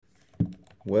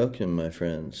Welcome, my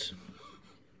friends,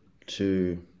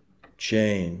 to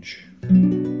change.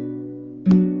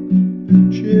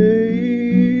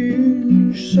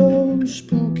 Change so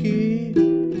spooky,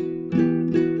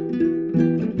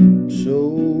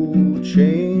 so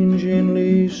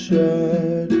changingly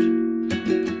sad.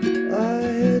 I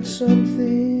had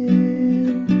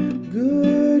something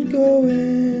good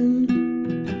going,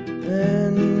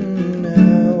 and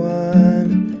now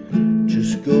I'm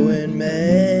just going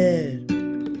mad.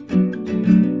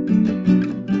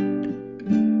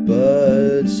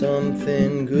 But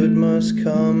something good must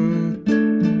come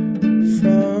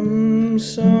from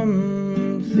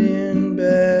something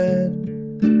bad.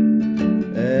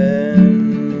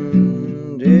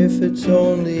 And if it's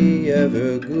only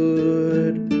ever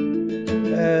good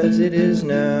as it is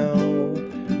now,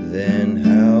 then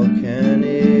how can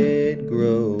it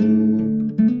grow?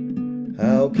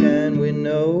 How can we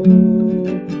know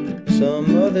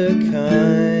some other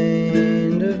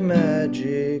kind of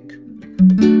magic?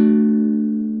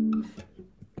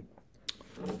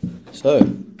 So,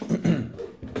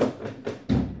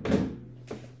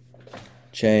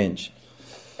 change.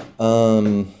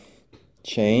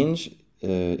 Change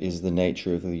is the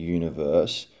nature of the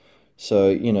universe.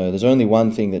 So, there's only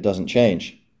one thing that doesn't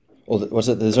change. Or was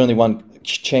it there's only one,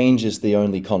 change is the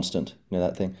only constant,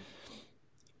 that thing.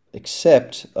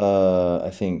 Except,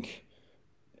 I think,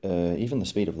 even the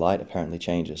speed of light apparently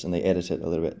changes, and they edit it a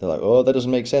little bit. They're like, oh, that doesn't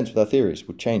make sense with our theories,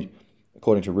 would change.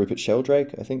 According to Rupert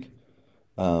Sheldrake, I think.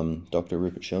 Dr.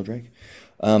 Rupert Sheldrake.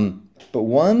 But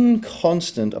one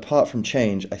constant, apart from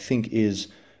change, I think is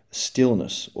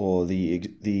stillness, or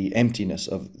the emptiness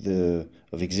of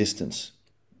existence,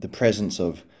 the presence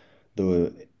of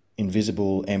the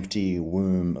invisible, empty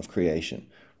womb of creation,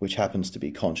 which happens to be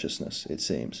consciousness, it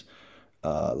seems.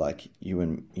 Like you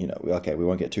and, okay, we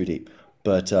won't get too deep,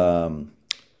 but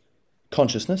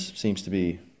consciousness seems to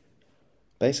be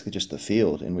basically just the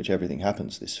field in which everything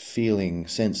happens, this feeling,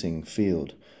 sensing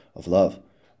field of love.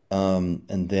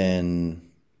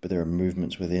 But there are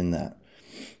movements within that,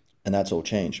 and that's all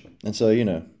change. And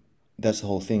so, that's the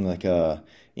whole thing, like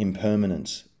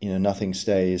impermanence. Nothing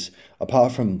stays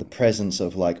apart from the presence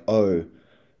of like, that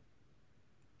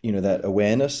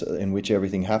awareness in which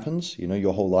everything happens,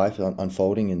 your whole life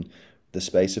unfolding in the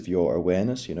space of your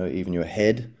awareness, even your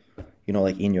head,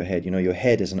 like in your head, your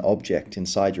head is an object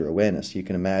inside your awareness. You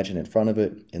can imagine in front of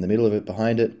it, in the middle of it,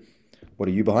 behind it. What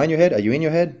are you behind your head? Are you in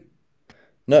your head?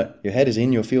 No, your head is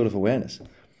in your field of awareness.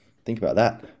 Think about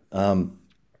that.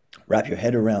 Wrap your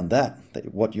head around that,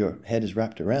 what your head is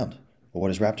wrapped around, or what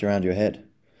is wrapped around your head.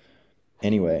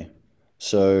 Anyway,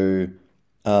 so,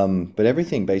 but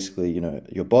everything basically,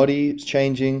 your body is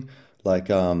changing, like,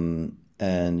 and,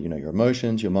 your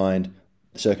emotions, your mind,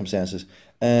 circumstances,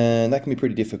 and that can be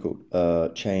pretty difficult.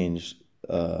 Change,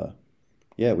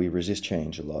 yeah, we resist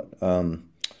change a lot.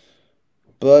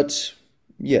 But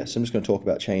yes, I'm just going to talk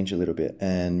about change a little bit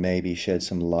and maybe shed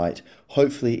some light,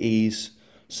 hopefully ease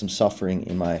some suffering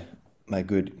in my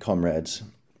good comrades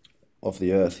of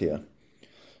the earth here.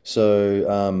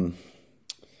 So,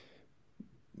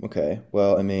 okay,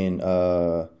 well, I mean,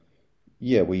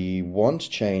 yeah, we want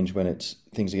change when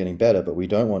things are getting better, but we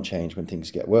don't want change when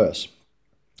things get worse.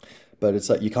 But it's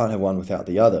like you can't have one without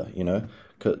the other,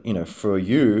 'Cause, for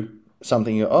you,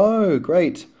 something, oh,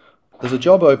 great, there's a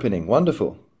job opening,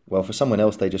 wonderful. Well, for someone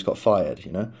else, they just got fired,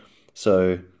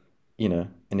 So, and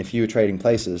if you were trading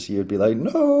places, you'd be like,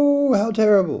 no, how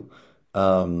terrible.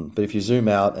 But if you zoom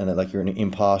out and like you're an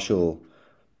impartial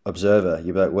observer,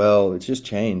 you'd be like, well, it's just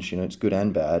change, it's good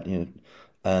and bad,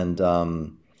 And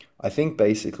I think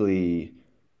basically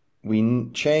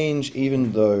change,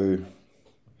 even though,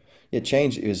 yeah,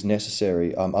 change is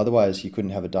necessary. Otherwise, you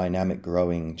couldn't have a dynamic,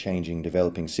 growing, changing,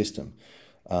 developing system.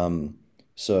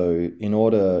 So in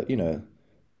order,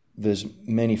 there's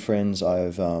many friends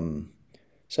so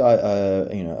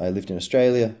I lived in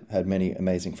Australia, had many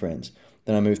amazing friends.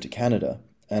 Then I moved to Canada,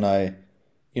 and I,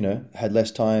 had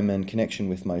less time and connection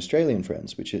with my Australian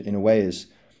friends, which in a way is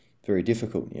very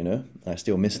difficult, and I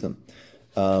still miss them.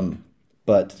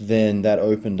 But then that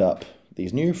opened up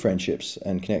these new friendships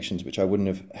and connections, which I wouldn't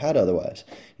have had otherwise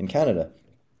in Canada.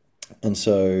 And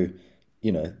so,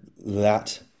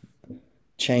 that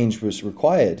change was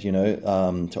required,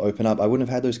 to open up. I wouldn't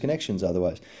have had those connections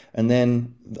otherwise. And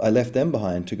then I left them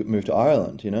behind to move to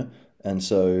Ireland,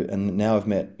 and now I've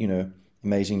met,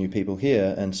 amazing new people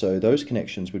here. And so those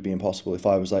connections would be impossible if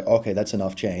I was like, okay, that's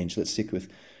enough change. Let's stick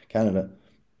with Canada.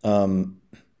 And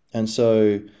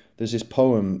so there's this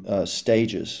poem,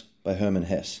 Stages by Hermann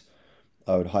Hesse.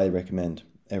 I would highly recommend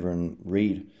everyone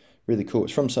read. Really cool.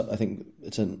 It's from I think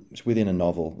it's within a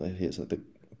novel.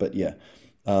 But yeah,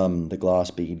 The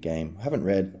Glass Bead Game. I haven't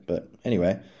read, but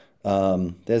anyway,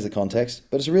 there's the context.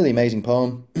 But it's a really amazing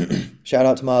poem. Shout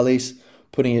out to Marlies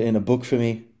putting it in a book for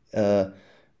me. Uh,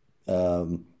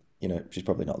 she's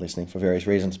probably not listening for various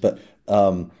reasons, but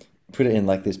put it in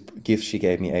like this gift she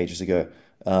gave me ages ago.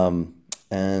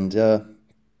 And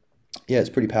yeah, it's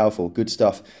pretty powerful, good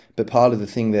stuff. But part of the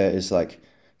thing there is like,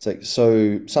 it's like,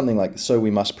 so something like, so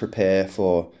we must prepare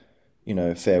for,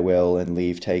 farewell and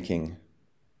leave taking.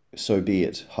 So be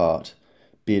it, heart,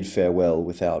 bid farewell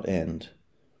without end.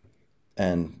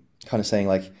 And kind of saying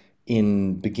like,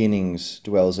 in beginnings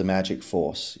dwells a magic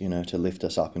force, to lift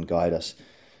us up and guide us.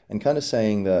 And kind of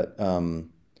saying that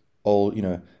all,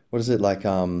 what is it like,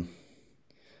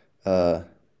 uh,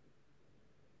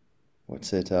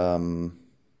 what's it,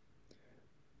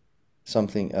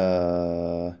 something,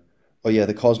 oh yeah,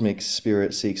 the cosmic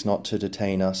spirit seeks not to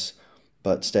detain us,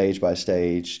 but stage by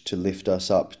stage to lift us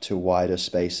up to wider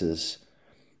spaces,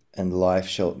 and life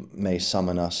shall may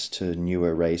summon us to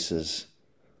newer races,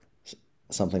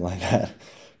 something like that.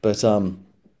 But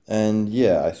and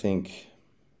yeah, I think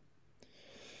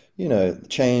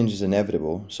change is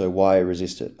inevitable, so why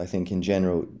resist it? I think in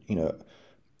general,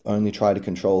 only try to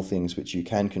control things which you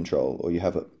can control, or you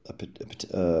have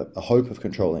a hope of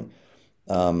controlling.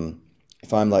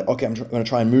 If I'm like, okay, going to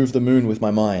try and move the moon with my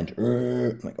mind,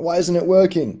 like, why isn't it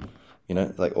working?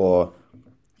 Like, or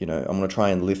I'm going to try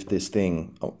and lift this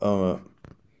thing,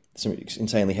 some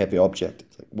insanely heavy object.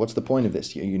 It's like, what's the point of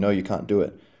this? You know you can't do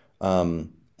it, and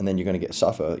then you're going to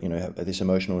suffer. Have this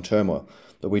emotional turmoil.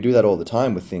 But we do that all the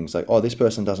time with things like, oh, this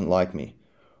person doesn't like me,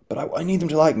 but I need them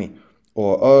to like me.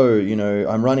 Or, oh,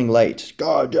 I'm running late.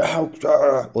 God, how?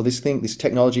 Or this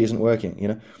technology isn't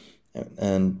working.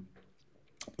 And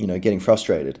getting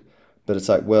frustrated. But it's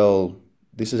like, well,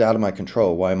 this is out of my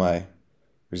control. Why am I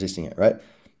resisting it, right?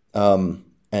 And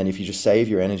if you just save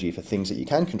your energy for things that you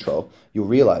can control, you'll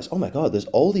realize, oh my God, there's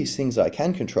all these things that I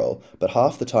can control, but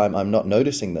half the time I'm not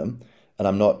noticing them, and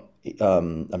I'm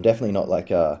definitely not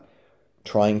like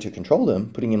trying to control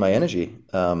them, putting in my energy,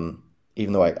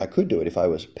 even though I could do it if I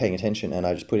was paying attention and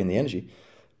I just put in the energy.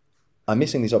 I'm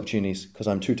missing these opportunities because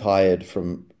I'm too tired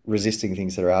from resisting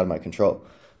things that are out of my control.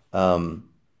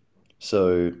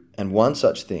 So, and one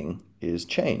such thing is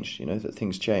change, that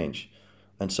things change.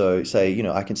 And so, say,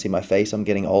 I can see my face, I'm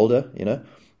getting older,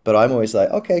 but I'm always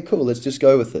like, okay, cool, let's just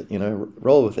go with it,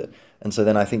 roll with it. And so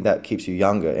then I think that keeps you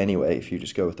younger anyway, if you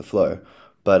just go with the flow,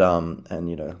 but, and,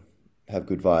 have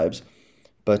good vibes.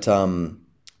 But,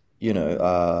 you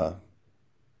know,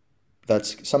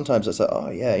 that's sometimes it's like,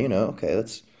 oh yeah, okay,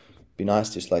 that's be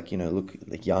nice, just like, look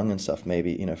like young and stuff,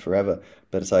 maybe, forever.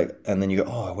 But it's like, and then you go,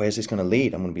 oh, where's this going to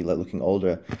lead? I'm going to be like looking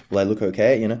older. Will I look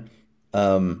okay? And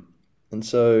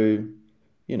so,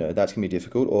 that's going to be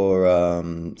difficult. Or,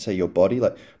 say your body,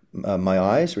 like my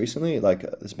eyes recently, like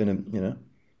there's been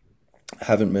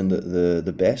haven't been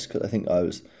the best because I think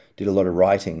did a lot of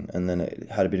writing, and then it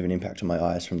had a bit of an impact on my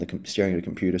eyes from the staring at a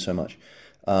computer so much.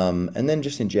 And then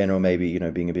just in general, maybe,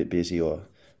 being a bit busy or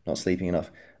not sleeping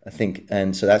enough, I think.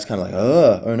 And so that's kind of like,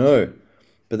 oh no.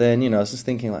 But then, I was just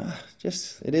thinking like,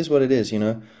 just, it is what it is,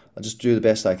 I'll just do the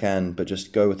best I can, but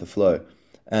just go with the flow.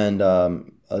 And I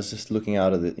was just looking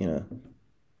out of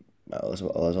I was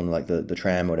on like the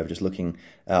tram or whatever, just looking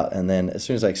out. And then as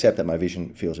soon as I accept that, my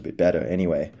vision feels a bit better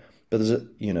anyway. But there's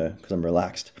because I'm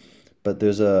relaxed. But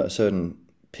there's a certain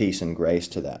peace and grace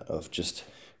to that of just,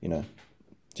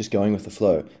 just going with the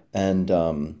flow. And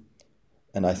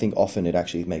I think often it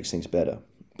actually makes things better.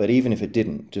 But even if it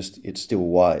didn't, just it's still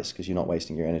wise because you're not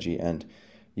wasting your energy, and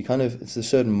you kind of, it's a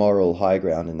certain moral high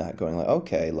ground in that, going like,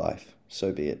 okay, life,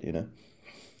 so be it.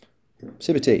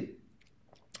 Sip of tea.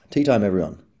 Tea time,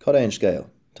 everyone. Cod and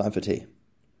scale. Time for tea.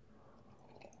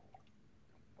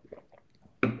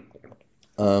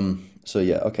 So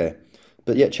yeah, okay.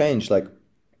 But yeah, change, like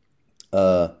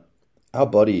uh our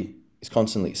body is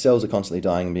constantly, cells are constantly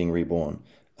dying and being reborn.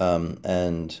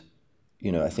 And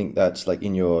I think that's like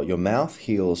in your mouth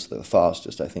heals the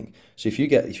fastest, I think. So if you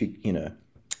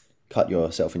cut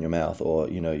yourself in your mouth, or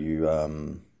you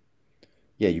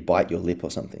bite your lip or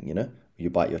something, you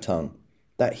bite your tongue,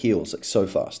 that heals like so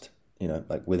fast,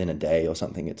 like within a day or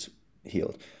something, it's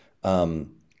healed.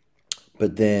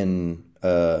 But then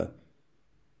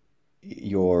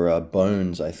your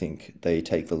bones, I think they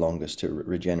take the longest to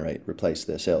regenerate, replace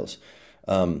their cells.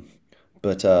 Um,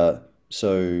 but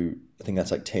so I think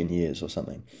that's like 10 years or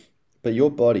something. But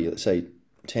your body, let's say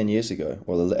 10 years ago,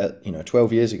 or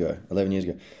 12 years ago, 11 years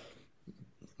ago,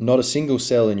 not a single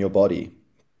cell in your body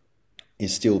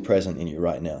is still present in you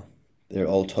right now. They're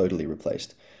all totally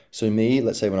replaced. So me,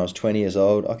 let's say when I was 20 years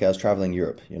old, okay, I was traveling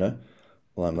Europe,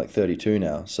 well, I'm like 32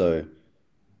 now, so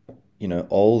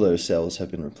all those cells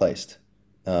have been replaced.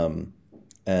 And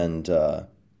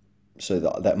so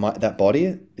that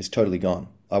body is totally gone.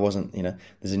 I wasn't,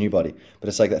 there's a new body, but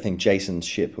it's like that thing, Jason's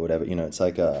ship or whatever. It's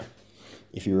like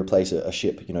if you replace a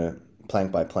ship,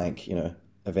 plank by plank,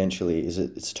 eventually it's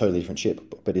a totally different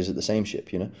ship, but is it the same ship?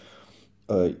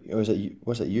 Or was it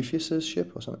Euphues's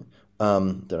ship or something?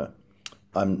 Don't know.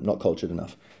 I'm not cultured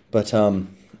enough, but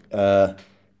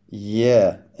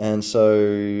yeah, and so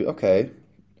okay,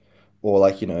 or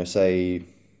like say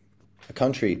a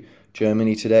country,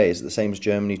 Germany today is it the same as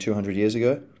Germany 200 years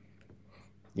ago?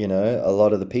 A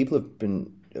lot of the people have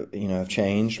been, have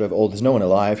changed. There's no one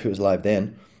alive who was alive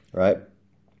then, right?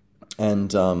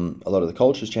 And a lot of the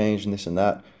cultures changed and this and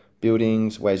that,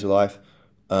 buildings, ways of life.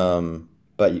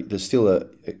 But there's still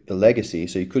a legacy.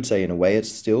 So you could say in a way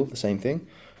it's still the same thing,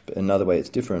 but in another way it's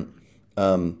different.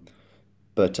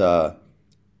 But kind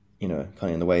of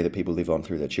in the way that people live on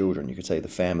through their children, you could say the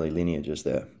family lineage is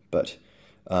there. But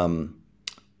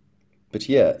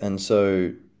yeah, and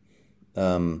so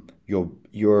so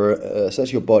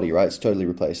that's your body, right? It's totally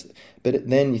replaced. But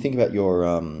then you think about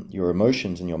your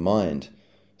emotions and your mind.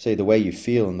 Say the way you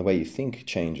feel and the way you think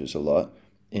changes a lot,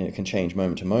 and it can change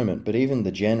moment to moment. But even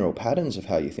the general patterns of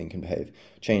how you think and behave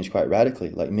change quite radically.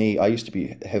 Like me, I used to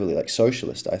be heavily like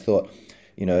socialist. I thought,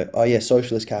 oh yeah,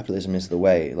 socialist capitalism is the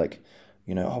way. Like,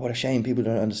 oh what a shame people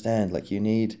don't understand. Like you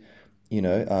need,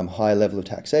 high level of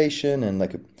taxation and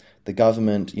like the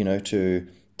government, to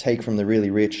take from the really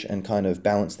rich and kind of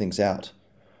balance things out.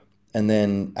 And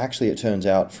then actually it turns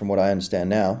out, from what I understand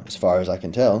now, as far as I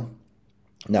can tell,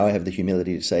 now I have the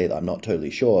humility to say that I'm not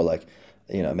totally sure. Like,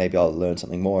 maybe I'll learn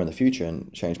something more in the future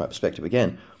and change my perspective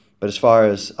again. But as far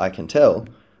as I can tell,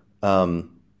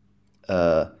 um,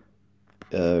 uh,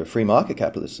 free market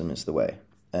capitalism is the way.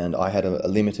 And I had a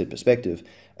limited perspective,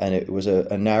 and it was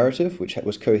a narrative which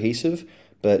was cohesive,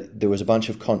 but there was a bunch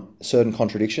of certain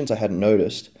contradictions I hadn't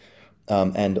noticed,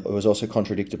 and it was also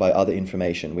contradicted by other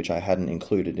information which I hadn't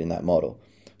included in that model.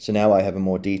 So now I have a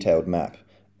more detailed map,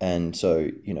 and so,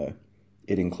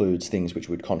 it includes things which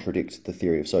would contradict the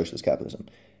theory of socialist capitalism.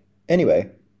 Anyway,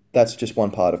 that's just one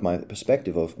part of my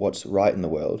perspective of what's right in the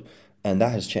world, and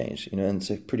that has changed, and it's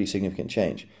a pretty significant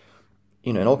change.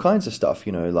 And all kinds of stuff,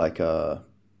 like, things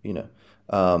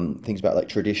about like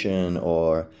tradition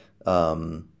or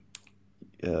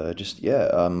just,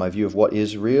 yeah, my view of what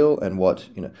is real and what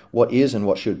is and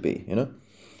what should be.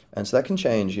 And so that can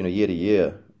change, year to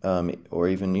year, or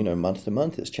even, month to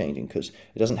month it's changing because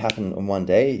it doesn't happen in one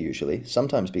day usually.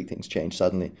 Sometimes big things change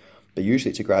suddenly, but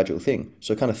usually it's a gradual thing.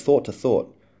 So kind of thought to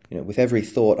thought, with every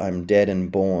thought I'm dead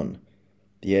and born.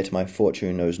 The heir to my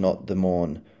fortune knows not the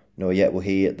morn, nor yet will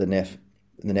he at the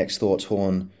next thought's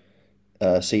horn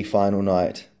see final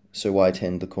night, so why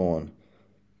tend the corn?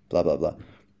 Blah, blah, blah,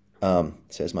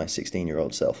 says my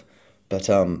 16-year-old self. But,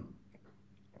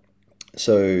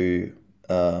 so,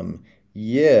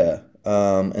 yeah,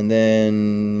 and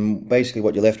then basically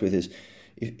what you're left with is,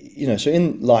 so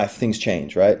in life things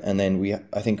change, right? And then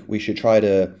I think we should try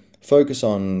to focus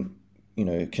on,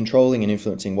 controlling and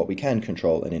influencing what we can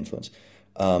control and influence,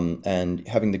 and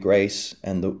having the grace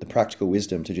and the practical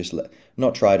wisdom to just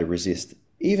not try to resist,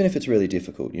 even if it's really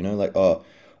difficult, like, oh,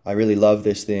 I really love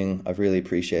this thing, I've really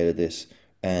appreciated this,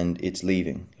 and it's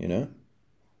leaving.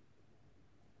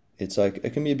 It's like,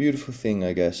 it can be a beautiful thing,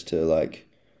 I guess, to like,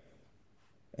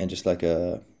 and just like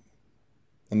a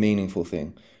meaningful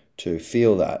thing to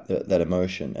feel that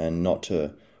emotion and not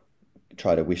to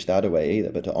try to wish that away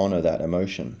either, but to honor that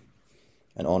emotion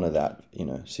and honor that,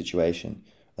 situation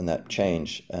and that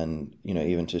change and,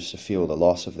 even just to feel the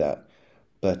loss of that.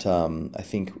 But I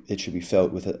think it should be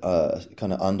felt with a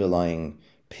kind of underlying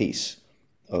peace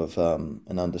of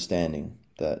an understanding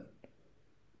that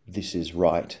this is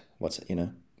right.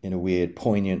 In a weird,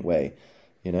 poignant way,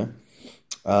 you know.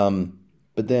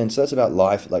 But then, so that's about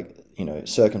life, like,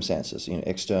 circumstances,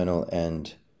 external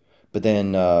but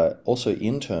then also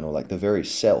internal, like the very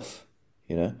self,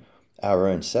 you know, our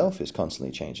own self is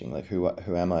constantly changing. Like, who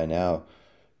am I now?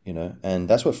 And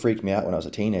that's what freaked me out when I was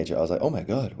a teenager. I was like, oh my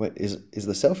God, wait, is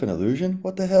the self an illusion?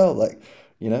 What the hell? Like,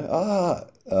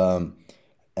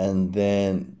 and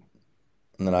then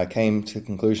I came to the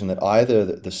conclusion that either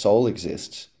the soul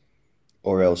exists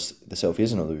or else the self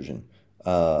is an illusion,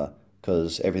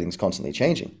 because everything's constantly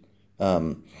changing.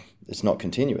 It's not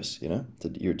continuous,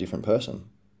 you're a different person.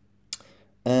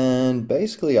 And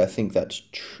basically, I think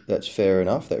that's fair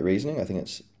enough, that reasoning. I think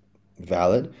it's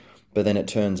valid. But then it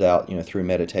turns out, through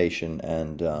meditation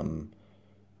and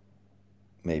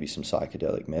maybe some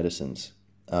psychedelic medicines,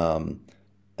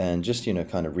 and just,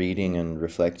 kind of reading and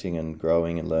reflecting and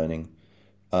growing and learning,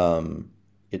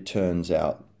 it turns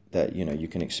out that, you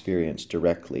can experience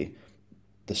directly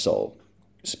the soul,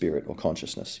 spirit, or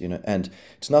consciousness. And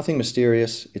it's nothing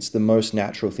mysterious. It's the most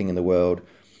natural thing in the world.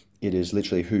 It is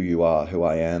literally who you are, who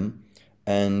I am.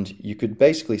 And you could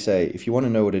basically say, if you want to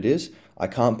know what it is, I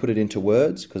can't put it into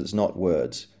words because it's not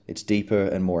words. It's deeper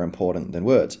and more important than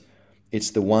words.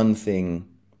 It's the one thing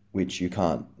which you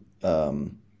can't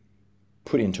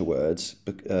put into words,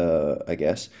 I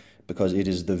guess, because it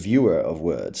is the viewer of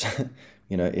words.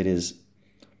 It is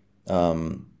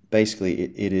basically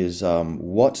it is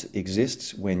what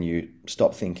exists when you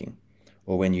stop thinking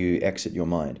or when you exit your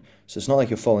mind. So it's not like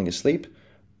you're falling asleep.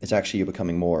 It's actually you're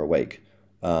becoming more awake.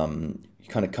 You're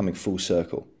kind of coming full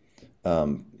circle.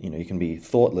 You can be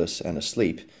thoughtless and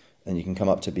asleep, and you can come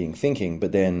up to being thinking,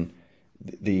 but then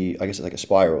I guess it's like a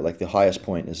spiral. Like the highest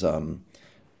point is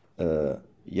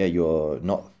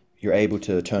you're able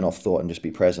to turn off thought and just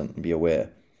be present and be aware.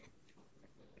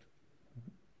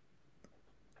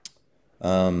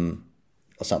 Or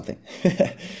something.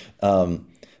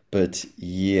 But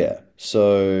yeah,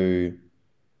 so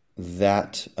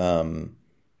that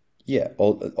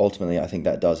ultimately I think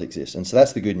that does exist, and so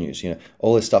that's the good news.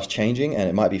 All this stuff's changing, and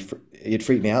it might be it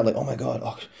freaked me out, like, oh my God,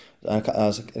 it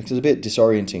was a bit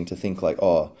disorienting to think like,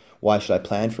 oh, why should I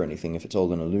plan for anything if it's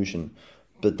all an illusion?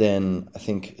 But then I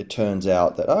think it turns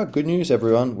out that, good news,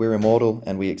 everyone, we're immortal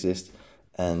and we exist,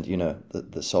 and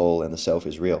the soul and the self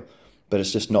is real, but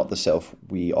it's just not the self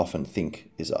we often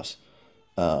think is us,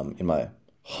 in my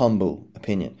humble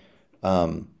opinion.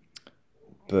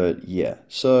 But yeah,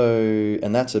 so,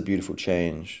 and that's a beautiful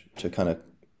change to kind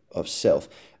of self.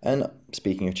 And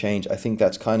speaking of change, I think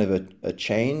that's kind of a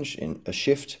change, in a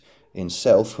shift in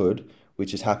selfhood,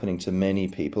 which is happening to many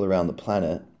people around the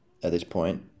planet at this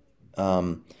point.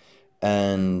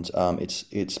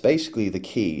 It's basically the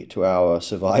key to our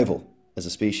survival as a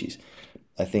species.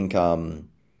 I think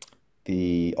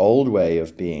the old way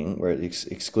of being, where it's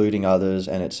excluding others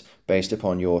and it's based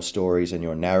upon your stories and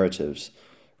your narratives,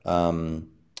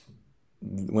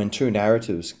 when two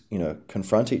narratives,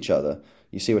 confront each other,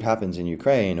 you see what happens in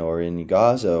Ukraine or in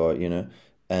Gaza or,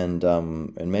 and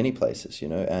in many places,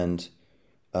 and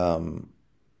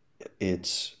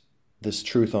it's this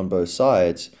truth on both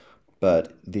sides,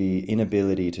 but the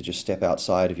inability to just step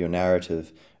outside of your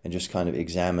narrative and just kind of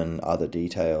examine other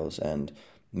details and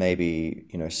maybe,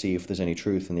 see if there's any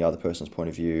truth in the other person's point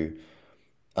of view,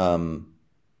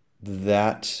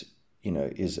 that,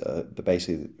 is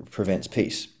basically prevents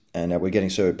peace. And we're getting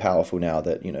so powerful now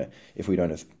that, if we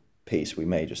don't have peace, we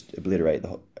may just obliterate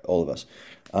all of us.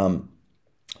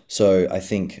 So I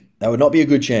think that would not be a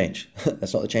good change.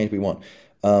 That's not the change we want.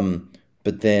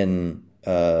 But then,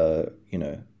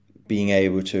 being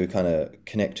able to kind of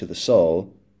connect to the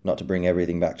soul, not to bring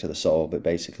everything back to the soul, but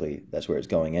basically that's where it's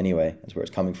going anyway. That's where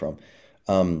it's coming from.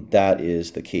 That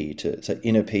is the key so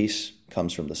inner peace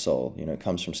comes from the soul,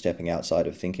 comes from stepping outside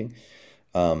of thinking.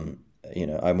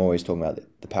 I'm always talking about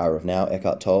the power of now,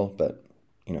 Eckhart Tolle, but,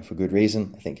 for good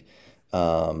reason. I think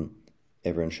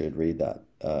everyone should read that.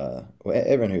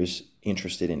 Everyone who's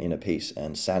interested in inner peace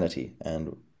and sanity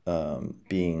and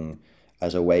being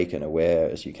as awake and aware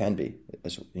as you can be,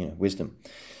 as wisdom.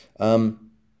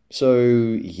 So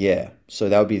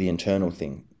that would be the internal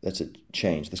thing. That's a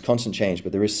change. There's constant change,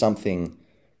 but there is something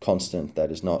constant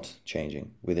that is not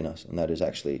changing within us, and that is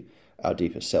actually our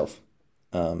deepest self.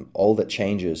 All that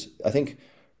changes, I think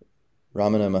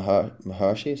Ramana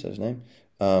Maharshi, is that his name,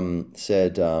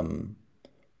 said,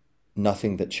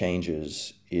 nothing that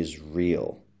changes is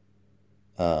real.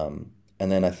 And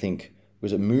then I think,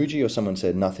 was it Muji or someone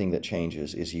said, nothing that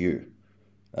changes is you.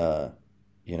 So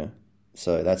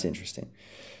that's interesting.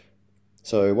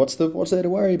 So what's there to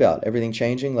worry about? Everything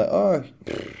changing? Like,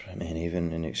 even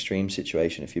in an extreme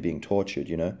situation, if you're being tortured,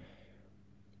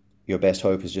 your best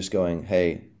hope is just going,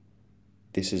 hey,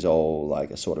 this is all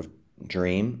like a sort of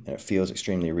dream and it feels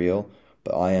extremely real,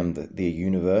 but I am the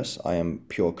universe. I am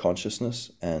pure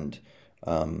consciousness, and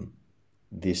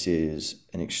this is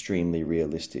an extremely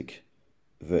realistic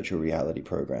virtual reality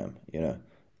program,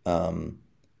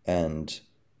 and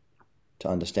to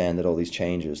understand that all these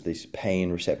changes, these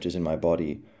pain receptors in my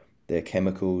body, they're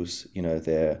chemicals,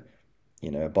 they're,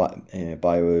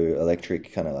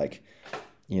 bioelectric kind of like,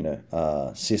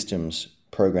 systems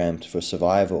programmed for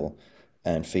survival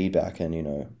and feedback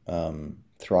and,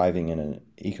 thriving in an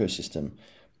ecosystem,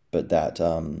 but that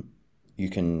you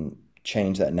can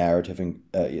change that narrative and,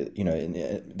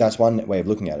 that's one way of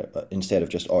looking at it, instead of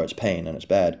just, it's pain and it's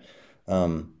bad.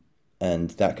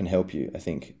 And that can help you, I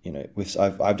think,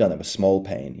 I've done that with small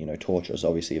pain. Torture is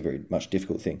obviously a very much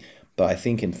difficult thing, but I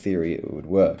think in theory it would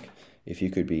work if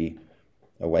you could be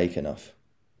awake enough.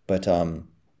 But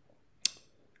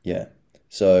Yeah.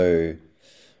 So,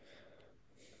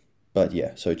 but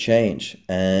yeah, so change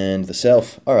and the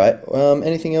self. All right.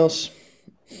 Anything else?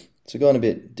 So going a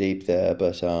bit deep there,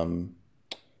 but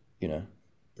you know,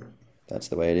 that's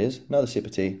the way it is. Another sip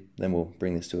of tea, then we'll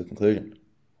bring this to a conclusion.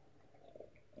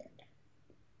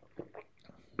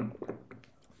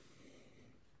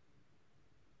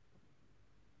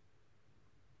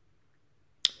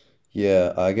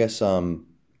 Yeah, I guess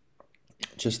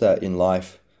just that in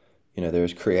life, there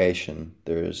is creation,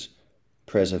 there is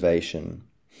preservation,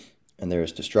 and there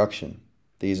is destruction.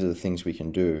 These are the things we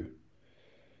can do.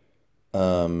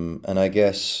 And I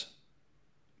guess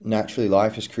naturally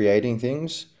life is creating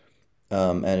things,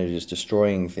 and it is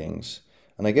destroying things.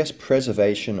 And I guess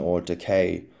preservation or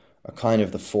decay are kind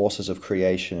of the forces of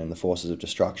creation and the forces of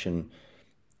destruction,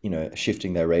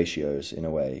 shifting their ratios in a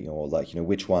way, or like,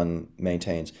 which one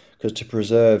maintains. Because to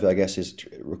preserve, I guess,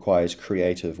 requires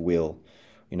creative will,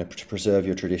 to preserve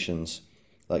your traditions,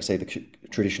 like say the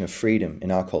tradition of freedom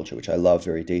in our culture, which I love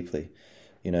very deeply,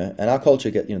 and our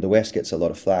culture the West gets a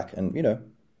lot of flack, and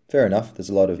fair enough. There's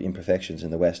a lot of imperfections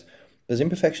in the West. There's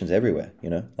imperfections everywhere,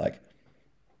 like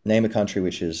name a country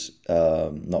which is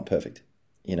not perfect,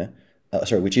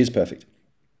 sorry, which is perfect,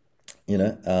 you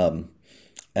know.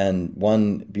 And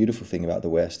one beautiful thing about the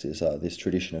West is this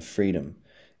tradition of freedom.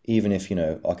 Even if,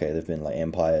 okay, there've been like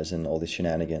empires and all these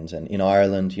shenanigans. And in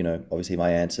Ireland, obviously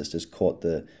my ancestors caught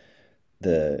the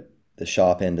the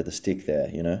sharp end of the stick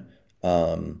there,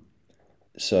 Um,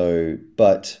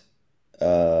 but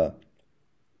uh,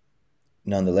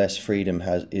 nonetheless, freedom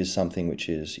is something which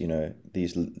is,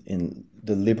 these in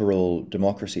the liberal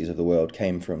democracies of the world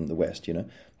came from the West,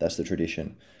 that's the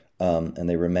tradition, and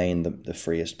they remain the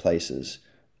freest places,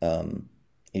 um,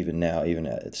 even now, even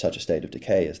at such a state of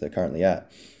decay as they're currently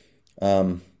at,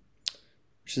 um,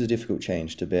 which is a difficult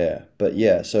change to bear. But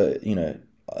yeah, so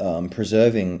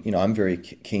preserving, I'm very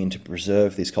keen to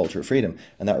preserve this culture of freedom,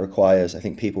 and that requires, I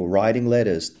think, people writing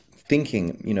letters,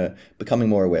 thinking, becoming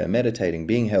more aware, meditating,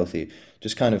 being healthy,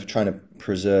 just kind of trying to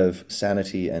preserve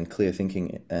sanity and clear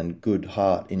thinking and good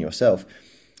heart in yourself,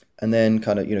 and then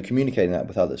kind of communicating that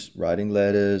with others, writing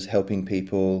letters, helping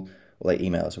people, or like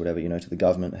emails or whatever, to the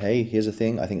government. Hey, here's a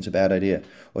thing. I think it's a bad idea,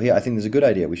 or here I think there's a good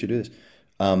idea. We should do this.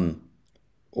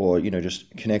 Or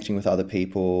just connecting with other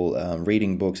people,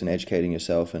 reading books and educating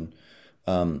yourself, and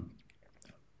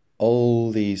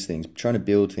all these things, trying to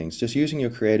build things, just using your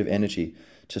creative energy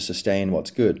to sustain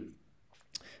what's good,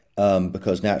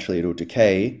 because naturally it'll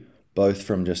decay, both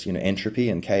from just entropy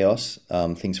and chaos,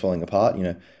 things falling apart.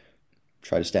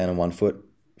 Try to stand on one foot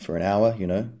for an hour.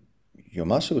 Your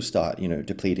muscles start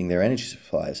depleting their energy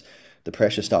supplies, the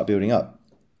pressure start building up,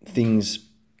 things,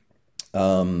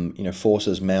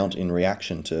 forces mount in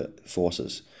reaction to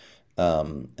forces.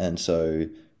 And so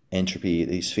entropy,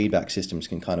 these feedback systems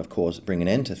can kind of bring an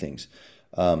end to things.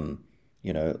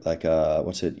 Like,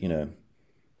 what's it,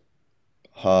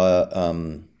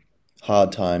 hard,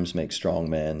 hard times make strong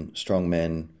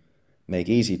men make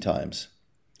easy times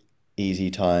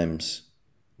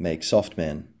make soft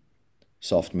men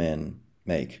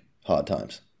make hard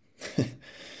times.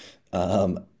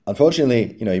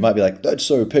 Unfortunately, you might be like, that's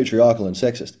so patriarchal and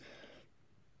sexist.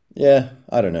 Yeah,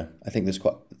 I don't know. I think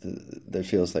there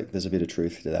feels like there's a bit of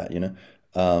truth to that,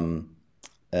 Um,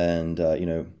 and I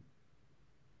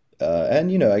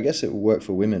guess it will work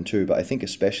for women too, but I think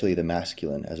especially the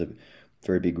masculine has a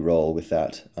very big role with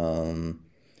that.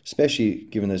 Especially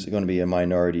given there's going to be a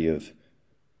minority of,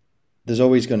 there's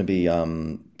always going to be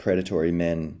predatory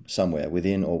men somewhere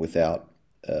within or without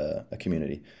a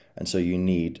community, and so you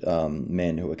need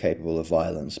men who are capable of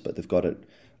violence, but they've got it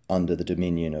under the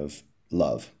dominion of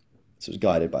love. So it's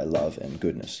guided by love and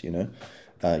goodness. You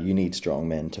need strong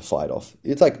men to fight off.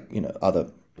 It's like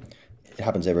other. It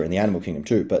happens ever in the animal kingdom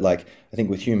too, but like I think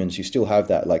with humans, you still have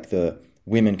that. Like the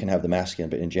women can have the masculine,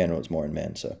 but in general, it's more in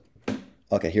men. So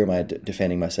okay, here am I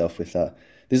defending myself with.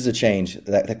 This is a change.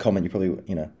 That comment you probably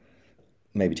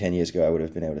maybe 10 years ago, I would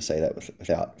have been able to say that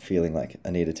without feeling like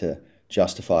I needed to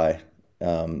justify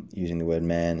using the word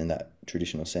man in that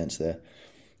traditional sense there,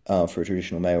 for a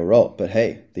traditional male role. But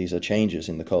hey, these are changes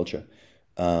in the culture,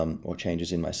 or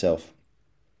changes in myself.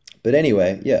 But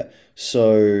anyway, yeah.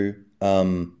 So,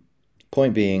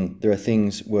 point being, there are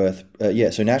things worth, yeah.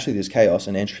 So naturally, there's chaos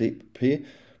and entropy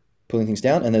pulling things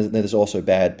down, and there's also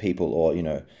bad people,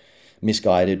 or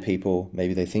misguided people.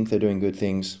 Maybe they think they're doing good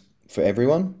things for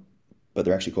everyone, but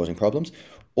they're actually causing problems,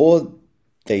 or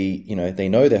they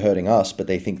know they're hurting us, but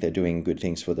they think they're doing good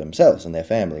things for themselves and their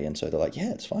family, and so they're like,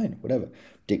 yeah, it's fine, whatever.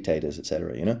 Dictators,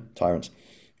 etc. Tyrants.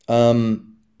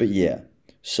 But yeah,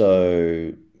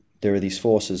 so there are these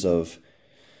forces of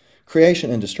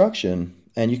creation and destruction,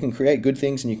 And you can create good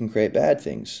things and you can create bad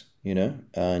things,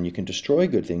 and you can destroy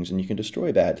good things and you can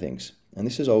destroy bad things. And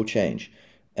this is all change.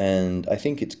 And I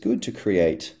think it's good to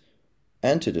create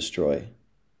and to destroy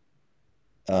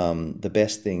the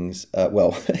best things.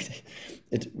 Well,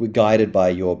 we're guided by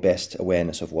your best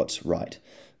awareness of what's right.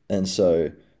 And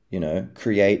so,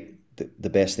 create the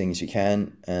best things you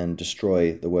can and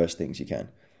destroy the worst things you can.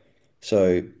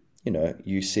 So,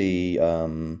 you see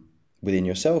within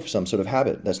yourself some sort of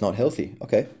habit that's not healthy.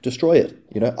 Okay, destroy it,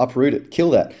 uproot it,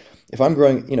 kill that. If I'm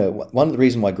growing, one of the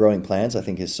reasons why growing plants I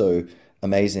think is so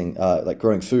amazing, like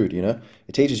growing food, it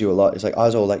teaches you a lot. It's like I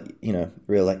was all like,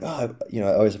 real like, oh,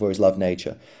 I've always loved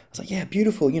nature. I was like, yeah,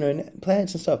 beautiful,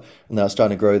 plants and stuff. And then I was trying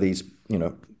to grow these,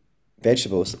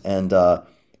 vegetables, and I,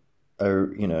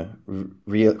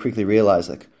 quickly realized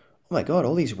like, oh my God,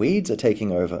 all these weeds are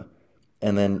taking over.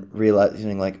 And then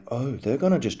realizing like, oh, they're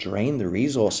gonna just drain the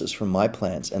resources from my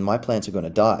plants, and my plants are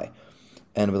gonna die.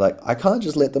 And we're like, I can't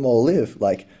just let them all live.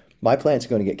 Like my plants are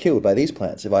going to get killed by these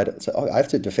plants if I don't. So I have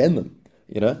to defend them,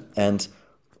 And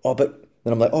but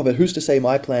then I'm like, oh, but who's to say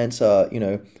my plants are,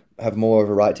 have more of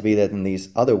a right to be there than these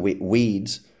other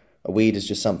weeds? A weed is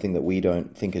just something that we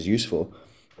don't think is useful,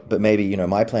 but maybe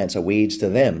my plants are weeds to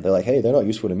them. They're like, hey, they're not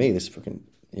useful to me. This freaking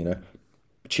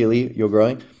chili you're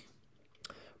growing,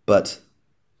 but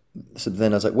so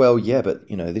then I was like, well, yeah, but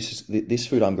this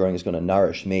food I'm growing is going to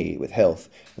nourish me with health,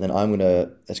 and then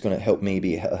it's going to help me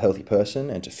be a healthy person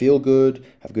and to feel good,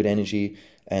 have good energy,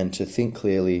 and to think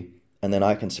clearly, and then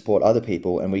I can support other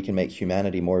people, and we can make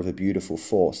humanity more of a beautiful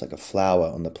force, like a flower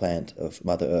on the plant of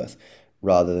Mother Earth,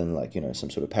 rather than like some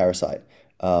sort of parasite.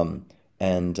 And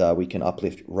we can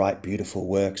uplift right beautiful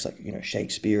works like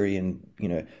Shakespearean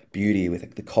beauty with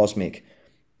like, the cosmic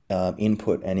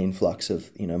input and influx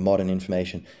of modern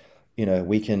information.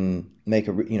 We can make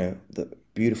the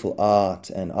beautiful art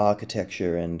and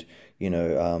architecture, and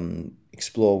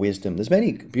explore wisdom. There's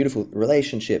many beautiful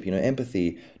relationship,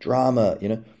 empathy, drama.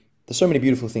 There's so many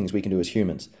beautiful things we can do as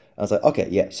humans. I was like, okay,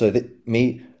 yeah. So that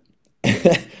me,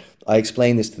 I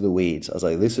explained this to the weeds. I was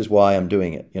like, this is why I'm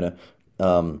doing it.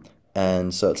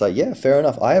 And so it's like, yeah, fair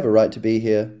enough. I have a right to be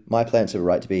here. My plants have a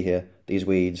right to be here. These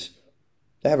weeds,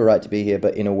 they have a right to be here,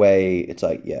 but in a way, it's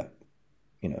like, yeah,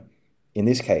 you know, in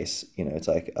this case, it's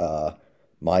like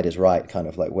might is right, kind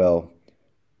of like, well,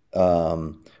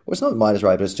 it's not might is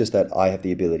right, but it's just that I have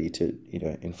the ability to,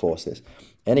 enforce this.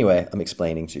 Anyway, I'm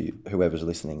explaining to you, whoever's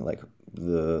listening, like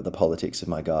the politics of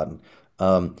my garden.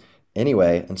 Um,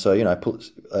 anyway, and so,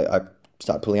 I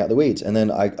start pulling out the weeds, and then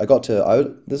I got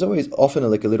to, there's always often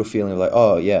like a little feeling of like,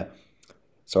 oh yeah,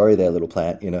 sorry there, little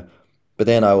plant. But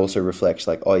then I also reflect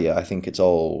like, oh yeah, I think it's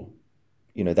all,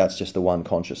 that's just the one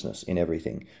consciousness in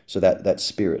everything. So that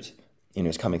spirit,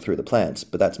 is coming through the plants,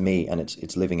 but that's me, and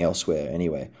it's living elsewhere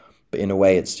anyway. But in a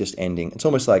way, it's just ending. It's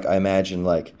almost like I imagine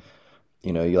like,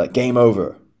 you're like game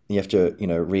over. You have to,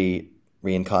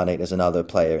 reincarnate as another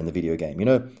player in the video game.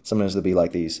 Sometimes there'll be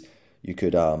like these. You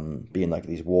could be in like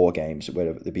these war games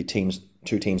where there'd be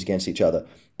two teams against each other,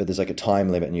 but there's like a time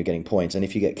limit and you're getting points. And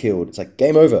if you get killed, it's like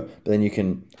game over. But then you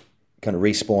can kind of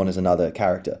respawn as another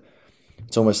character.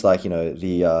 It's almost like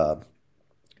the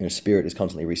spirit is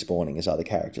constantly respawning as other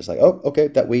characters. Like, oh, okay,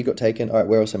 that weed got taken. All right,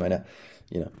 where else am I now?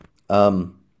 You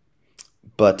know.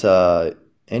 But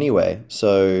anyway,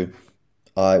 so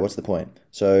what's the point?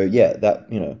 So yeah, that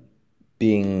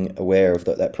being aware of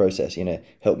that process,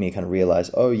 helped me kind of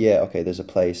realize, oh yeah, okay, there's a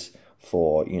place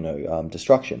for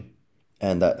destruction,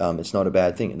 and that it's not a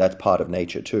bad thing. That's part of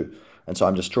nature too. And so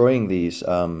I'm destroying these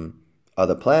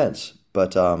other plants,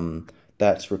 but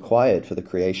that's required for the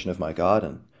creation of my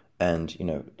garden, and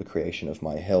the creation of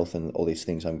my health and all these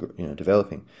things I'm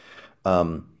developing.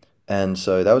 Um, and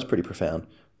so that was pretty profound.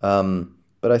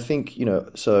 But I think,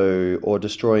 or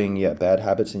destroying, yeah, bad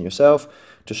habits in yourself,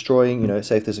 destroying,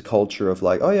 say if there's a culture of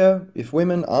like, oh yeah, if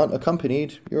women aren't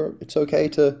accompanied, it's okay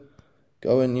to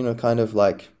go and, kind of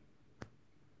like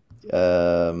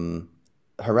um,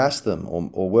 harass them,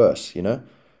 or worse,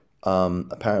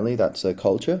 Apparently that's a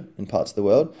culture in parts of the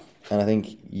world. And I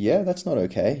think, yeah, that's not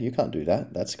okay. You can't do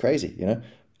that. That's crazy.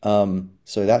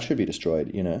 So that should be destroyed.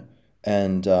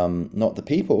 And not the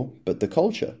people, but the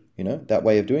culture. That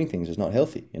way of doing things is not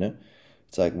healthy.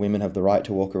 It's like women have the right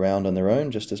to walk around on their own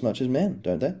just as much as men,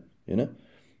 don't they? You know?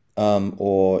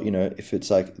 Or, if it's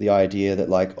like the idea that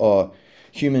like, oh,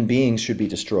 human beings should be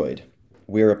destroyed.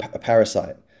 We're a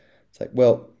parasite. It's like,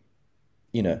 well,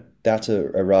 that's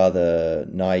a rather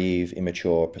naive,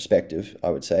 immature perspective,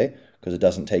 I would say, because it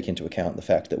doesn't take into account the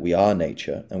fact that we are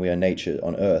nature, and we are nature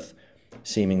on Earth.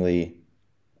 Seemingly,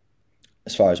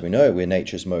 as far as we know, we're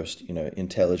nature's most,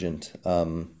 intelligent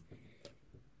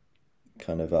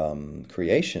kind of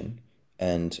creation,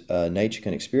 and nature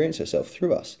can experience herself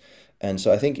through us. And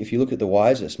so I think if you look at the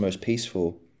wisest, most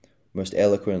peaceful, most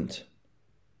eloquent,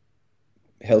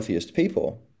 healthiest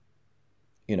people,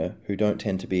 who don't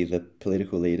tend to be the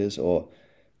political leaders or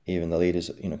even the leaders,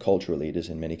 cultural leaders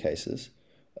in many cases,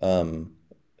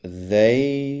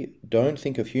 they don't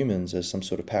think of humans as some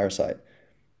sort of parasite.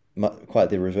 Quite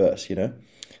the reverse.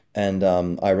 And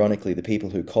ironically, the people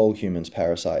who call humans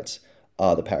parasites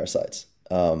are the parasites,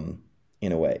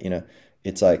 in a way.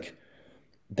 It's like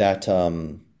that,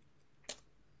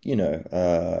 you know,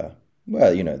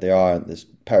 well, there's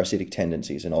parasitic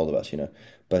tendencies in all of us.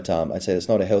 But I'd say that's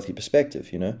not a healthy perspective.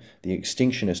 The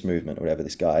extinctionist movement, or whatever,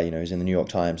 this guy, who's in the New York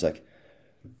Times, like,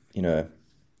 you know,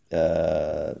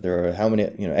 there are how many,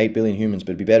 8 billion humans,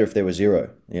 but it'd be better if there were zero.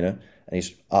 And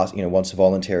he's asked, wants a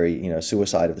voluntary,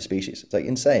 suicide of the species. It's like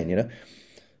insane.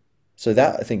 So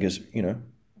that I think is,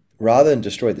 rather than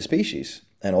destroy the species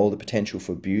and all the potential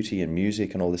for beauty and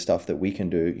music and all this stuff that we can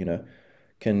do,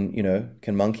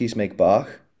 can monkeys make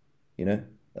Bach, you know,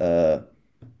 uh,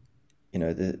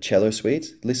 the cello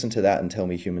suites? Listen to that and tell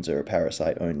me humans are a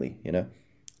parasite only.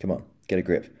 Come on, get a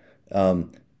grip.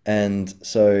 And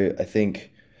so I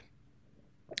think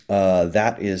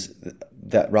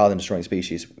that rather than destroying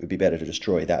species, it would be better to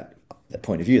destroy that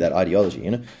point of view, that ideology.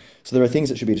 So there are things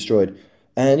that should be destroyed,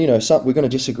 and we're going to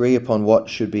disagree upon what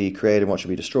should be created and what should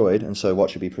be destroyed, and so what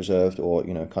should be preserved or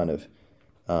kind of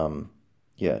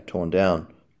yeah, torn down.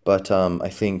 But I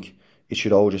think it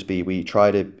should all just be, we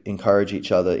try to encourage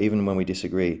each other, even when we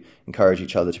disagree, encourage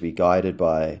each other to be guided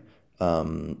by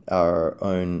our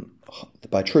own,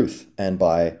 by truth, and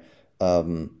by a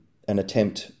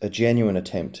genuine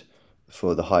attempt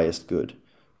for the highest good.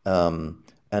 And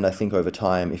I think over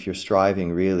time, if you're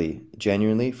striving really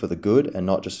genuinely for the good and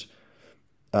not just,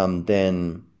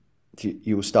 then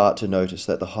you will start to notice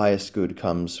that the highest good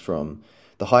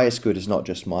is not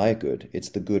just my good, it's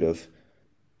the good of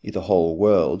the whole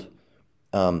world.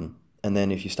 And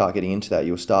then if you start getting into that,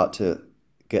 you'll start to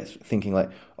get thinking like,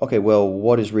 okay, well,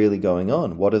 what is really going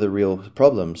on? What are the real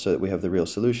problems so that we have the real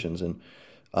solutions? And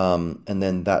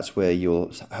then that's where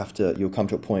you'll come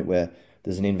to a point where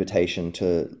there's an invitation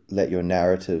to let your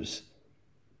narratives,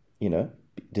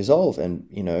 dissolve and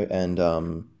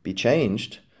be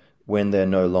changed when they're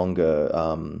no longer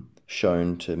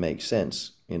shown to make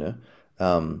sense.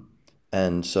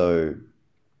 And so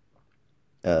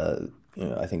uh,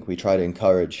 I think we try to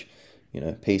encourage,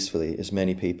 peacefully as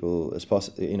many people as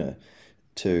possible,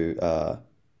 to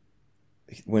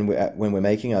when we're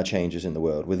making our changes in the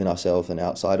world within ourselves and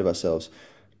outside of ourselves,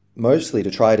 mostly to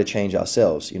try to change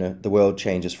ourselves. The world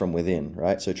changes from within,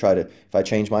 right? So if I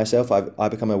change myself, I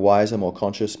become a wiser, more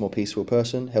conscious, more peaceful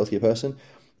person, healthier person.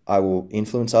 I will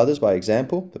influence others by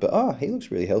example. But he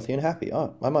looks really healthy and happy.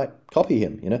 I might copy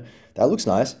him. That looks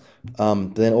nice.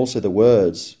 But then also the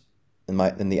words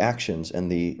and the actions and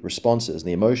the responses,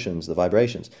 the emotions, the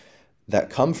vibrations that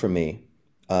come from me,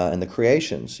 and the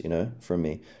creations, from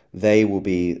me, they will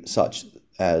be such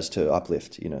as to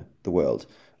uplift, the world.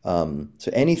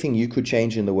 So anything you could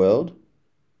change in the world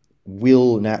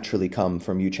will naturally come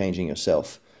from you changing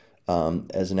yourself,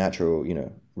 as a natural,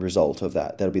 result of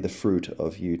that. That'll be the fruit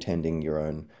of you tending your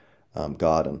own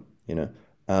garden. So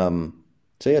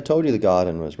yeah, I told you the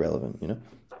garden was relevant.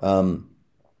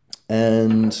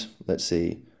 And let's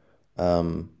see.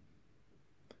 So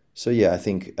yeah, I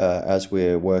think as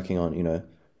we're working on,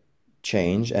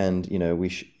 change, and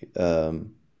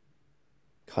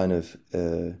kind of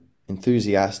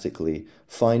enthusiastically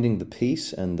finding the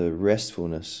peace and the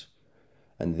restfulness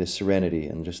and the serenity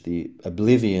and just the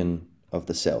oblivion of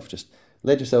the self. Just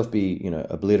let yourself be,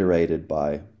 obliterated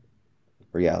by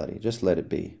reality. Just let it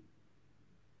be.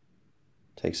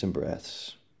 Take some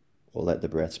breaths, or let the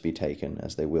breaths be taken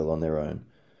as they will on their own.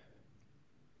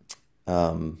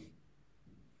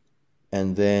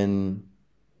 And then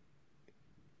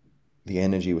the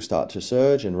energy will start to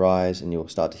surge and rise, and you'll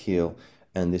start to heal.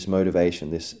 And this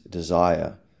motivation, this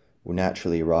desire, will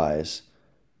naturally rise,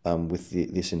 with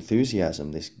this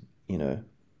enthusiasm, this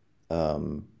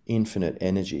infinite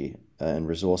energy and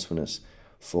resourcefulness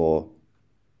for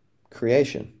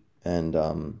creation, and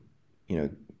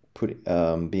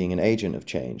being an agent of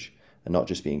change, and not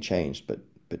just being changed, but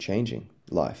changing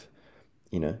life.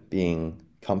 Being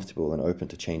comfortable and open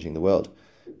to changing the world,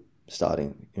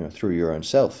 starting through your own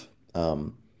self.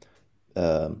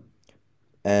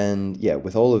 And yeah,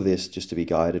 with all of this, just to be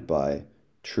guided by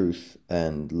truth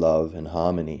and love and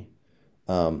harmony.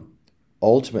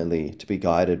 Ultimately, to be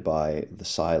guided by the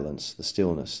silence, the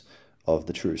stillness of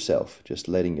the true self, just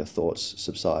letting your thoughts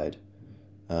subside.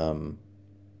 Um,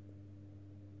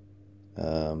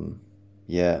 um,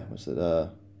 yeah,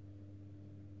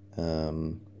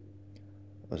 um,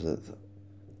 was it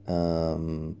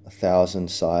a thousand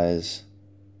sighs,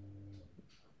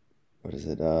 what is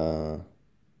it,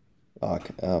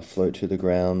 float to the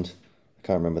ground. I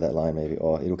can't remember that line maybe,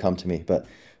 or it'll come to me, but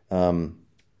um,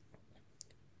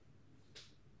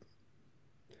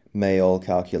 may all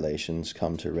calculations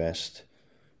come to rest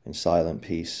in silent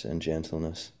peace and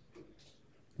gentleness.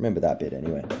 Remember that bit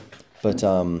anyway. But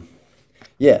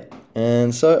yeah,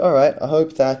 and so all right. I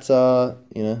hope that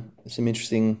some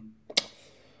interesting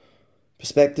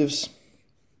perspectives.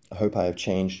 I hope I have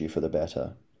changed you for the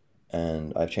better,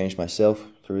 and I've changed myself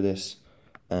through this.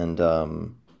 And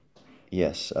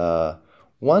yes,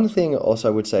 one thing also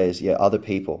I would say is yeah, other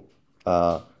people.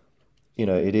 Uh,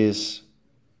 it is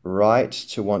right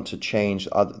to want to change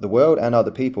the world and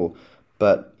other people,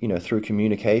 but through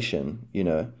communication,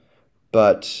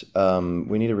 but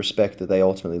we need to respect that they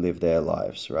ultimately live their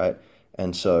lives, right?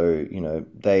 And so,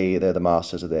 they're the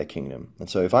masters of their kingdom. And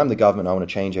so if I'm the government, I want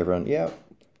to change everyone. Yeah,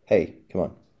 hey, come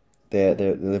on. They're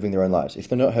living their own lives. If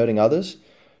they're not hurting others,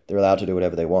 they're allowed to do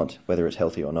whatever they want, whether it's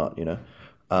healthy or not.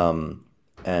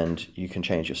 And you can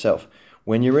change yourself.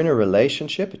 When you're in a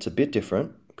relationship, it's a bit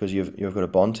different because you've got a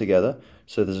bond together.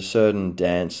 So there's a certain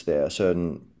dance there, a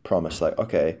certain promise. Like,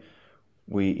 okay,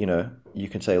 you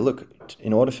can say, look,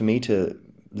 in order for me to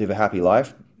live a happy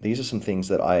life, these are some things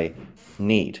that I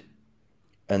need.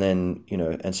 And then,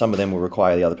 and some of them will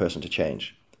require the other person to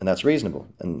change. And that's reasonable.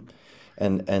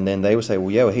 And then they will say,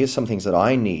 well, yeah, well, here's some things that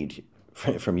I need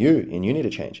from you, and you need to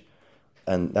change.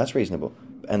 And that's reasonable.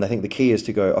 And I think the key is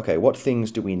to go, okay, what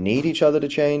things do we need each other to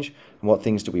change? And what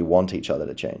things do we want each other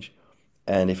to change?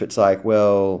 And if it's like,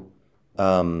 well,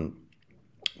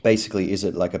 basically, is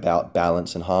it like about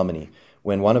balance and harmony?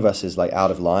 When one of us is like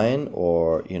out of line,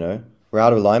 or, we're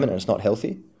out of alignment and it's not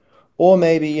healthy, or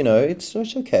maybe, it's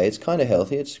okay, it's kind of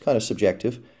healthy, it's kind of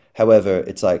subjective. However,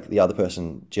 it's like the other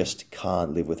person just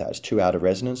can't live with that. It's too out of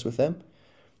resonance with them.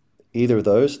 Either of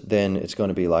those, then it's going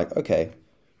to be like, okay,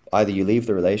 either you leave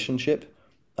the relationship,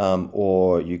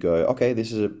 or you go, okay,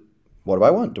 what do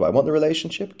I want? Do I want the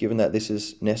relationship, given that this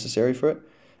is necessary for it?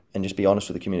 And just be honest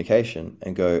with the communication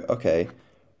and go, okay,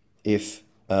 if,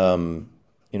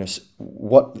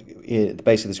 what,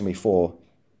 basically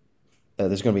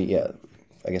there's going to be yeah,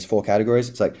 I guess four categories.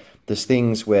 It's like, there's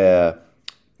things where,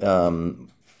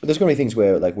 there's going to be things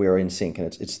where like we're in sync and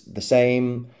it's the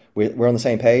same, we're on the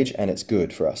same page and it's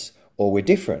good for us, or we're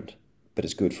different, but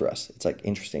it's good for us. It's like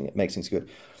interesting. It makes things good.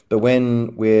 But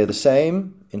when we're the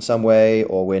same in some way,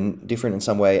 or we're different in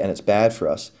some way, and it's bad for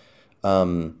us,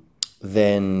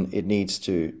 then it needs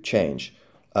to change.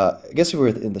 I guess if we're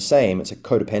in the same, it's a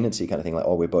codependency kind of thing. Like,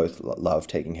 oh, we both love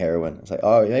taking heroin. It's like,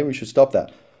 oh, maybe we should stop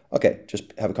that. Okay,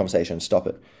 just have a conversation and stop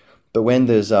it. But when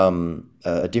there's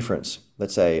a difference,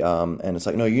 let's say, and it's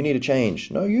like, no, you need to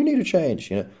change. No, you need to change.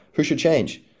 Who should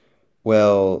change?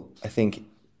 Well, I think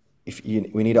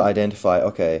we need to identify,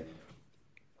 okay,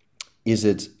 is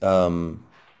it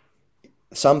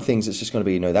some things it's just going to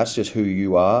be, that's just who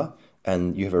you are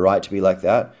and you have a right to be like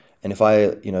that. And if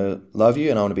I, love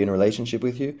you and I want to be in a relationship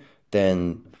with you,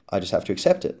 then I just have to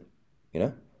accept it.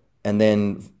 And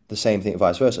then the same thing,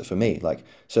 vice versa for me. Like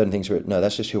certain things where, no,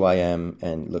 that's just who I am.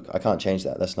 And look, I can't change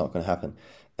that. That's not going to happen.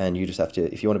 And you just have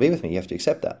to, if you want to be with me, you have to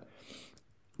accept that.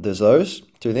 There's those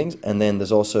two things. And then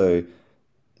there's also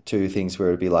two things where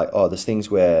it'd be like, oh, there's things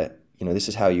where, this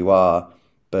is how you are,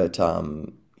 but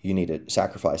you need to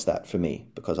sacrifice that for me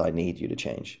because I need you to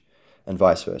change. And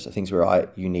vice versa, things where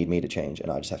you need me to change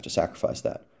and I just have to sacrifice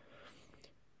that.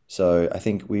 So I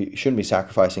think we shouldn't be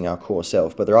sacrificing our core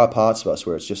self, but there are parts of us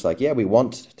where it's just like, yeah, we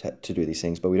want to do these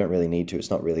things, but we don't really need to. It's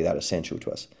not really that essential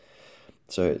to us.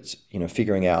 So it's,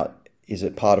 figuring out, is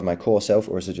it part of my core self,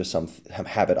 or is it just some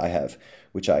habit I have,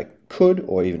 which I could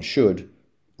or even should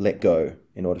let go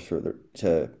in order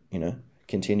to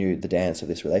continue the dance of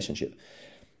this relationship.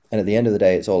 And at the end of the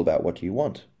day, it's all about, what do you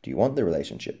want? Do you want the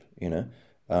relationship?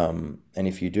 And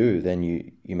if you do, then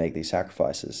you make these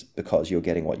sacrifices because you're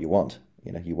getting what you want.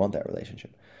 You want that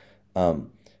relationship.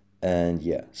 And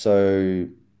yeah, so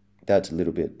that's a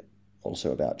little bit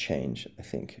also about change, I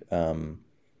think. One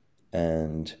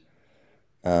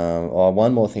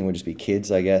more thing would just be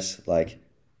kids, I guess. Like,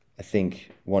 I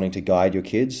think wanting to guide your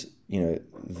kids,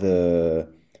 the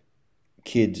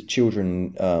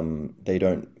children, they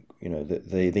don't,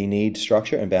 they need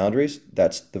structure and boundaries.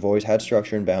 They've always had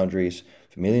structure and boundaries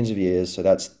for millions of years. So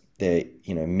that's their,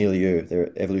 milieu,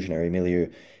 their evolutionary milieu.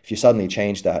 If you suddenly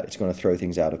change that, it's going to throw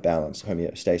things out of balance,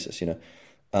 homeostasis,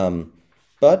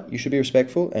 But you should be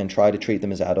respectful and try to treat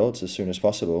them as adults as soon as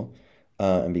possible,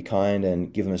 and be kind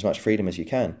and give them as much freedom as you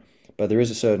can. but there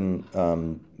is a certain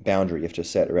boundary you have to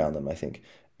set around them, I think,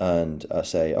 and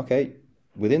say, okay,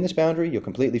 within this boundary, you're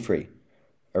completely free.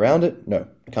 Around it, no,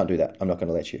 can't do that. I'm not going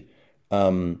to let you.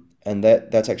 And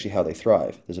that's actually how they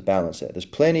thrive. There's a balance there. There's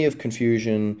plenty of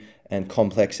confusion and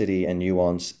complexity and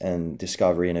nuance and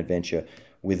discovery and adventure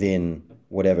within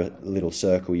whatever little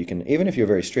circle you can. Even if you're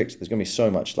very strict, there's going to be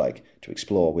so much like to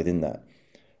explore within that.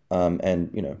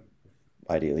 And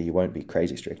ideally, you won't be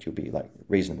crazy strict. You'll be like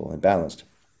reasonable and balanced.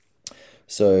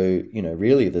 So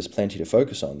really, there's plenty to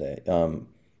focus on there.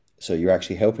 So you're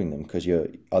actually helping them because you're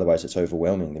otherwise it's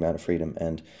overwhelming the amount of freedom.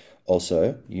 And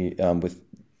also you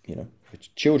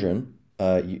with children,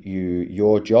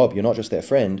 your job, you're not just their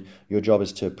friend. Your job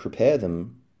is to prepare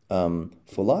them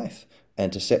for life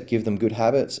and to give them good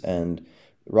habits and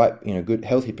good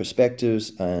healthy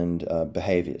perspectives and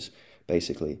behaviors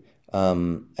basically.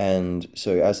 And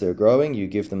so as they're growing, you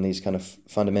give them these kind of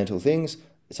fundamental things.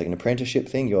 It's like an apprenticeship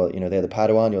thing. They're the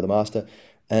Padawan, you're the master,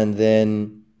 and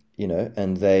then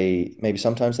and they maybe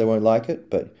sometimes they won't like it,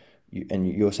 but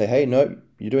you'll say, hey, no,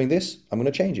 you're doing this. I'm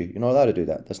going to change you. You're not allowed to do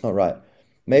that. That's not right.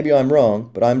 Maybe I'm wrong,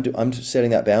 but I'm just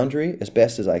setting that boundary as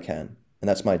best as I can, and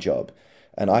that's my job.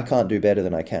 And I can't do better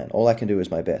than I can. All I can do is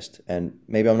my best. And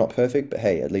maybe I'm not perfect, but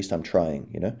hey, at least I'm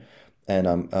trying. And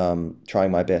I'm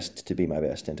trying my best to be my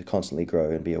best and to constantly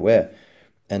grow and be aware.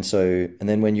 And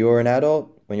then when you're an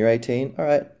adult, when you're 18, all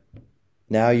right,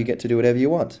 now you get to do whatever you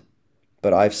want.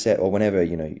 But I've set, or whenever,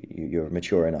 you're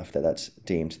mature enough that that's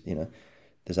deemed,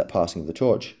 there's that passing of the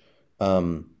torch.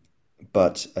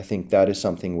 But I think that is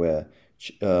something where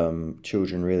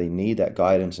children really need that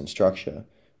guidance and structure.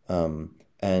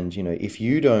 And, if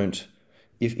you don't,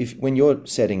 if when you're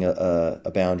setting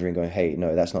a boundary and going, hey,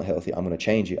 no, that's not healthy, I'm going to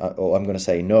change you, or I'm going to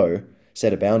say no,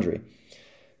 set a boundary.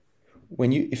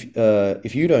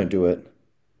 If you don't do it,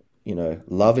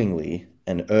 lovingly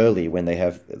and early when they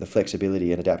have the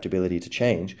flexibility and adaptability to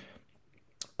change,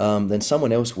 then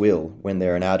someone else will when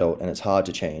they're an adult and it's hard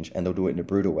to change, and they'll do it in a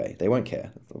brutal way. They won't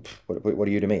care. What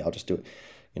are you to me? I'll just do it.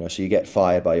 So you get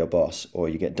fired by your boss or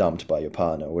you get dumped by your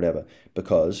partner or whatever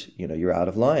because, you're out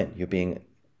of line. You're being,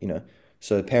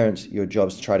 so parents, your job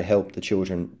is to try to help the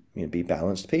children be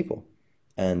balanced people.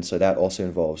 And so that also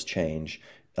involves change,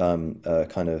 kind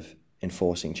of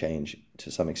enforcing change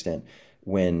to some extent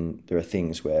when there are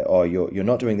things where, oh, you're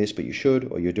not doing this, but you should,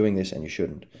 or you're doing this and you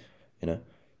shouldn't,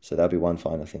 So that'd be one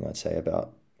final thing I'd say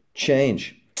about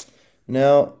change.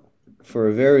 Now, for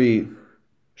a very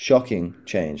shocking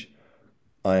change,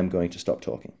 I am going to stop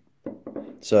talking.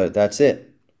 So that's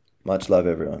it. Much love,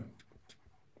 everyone.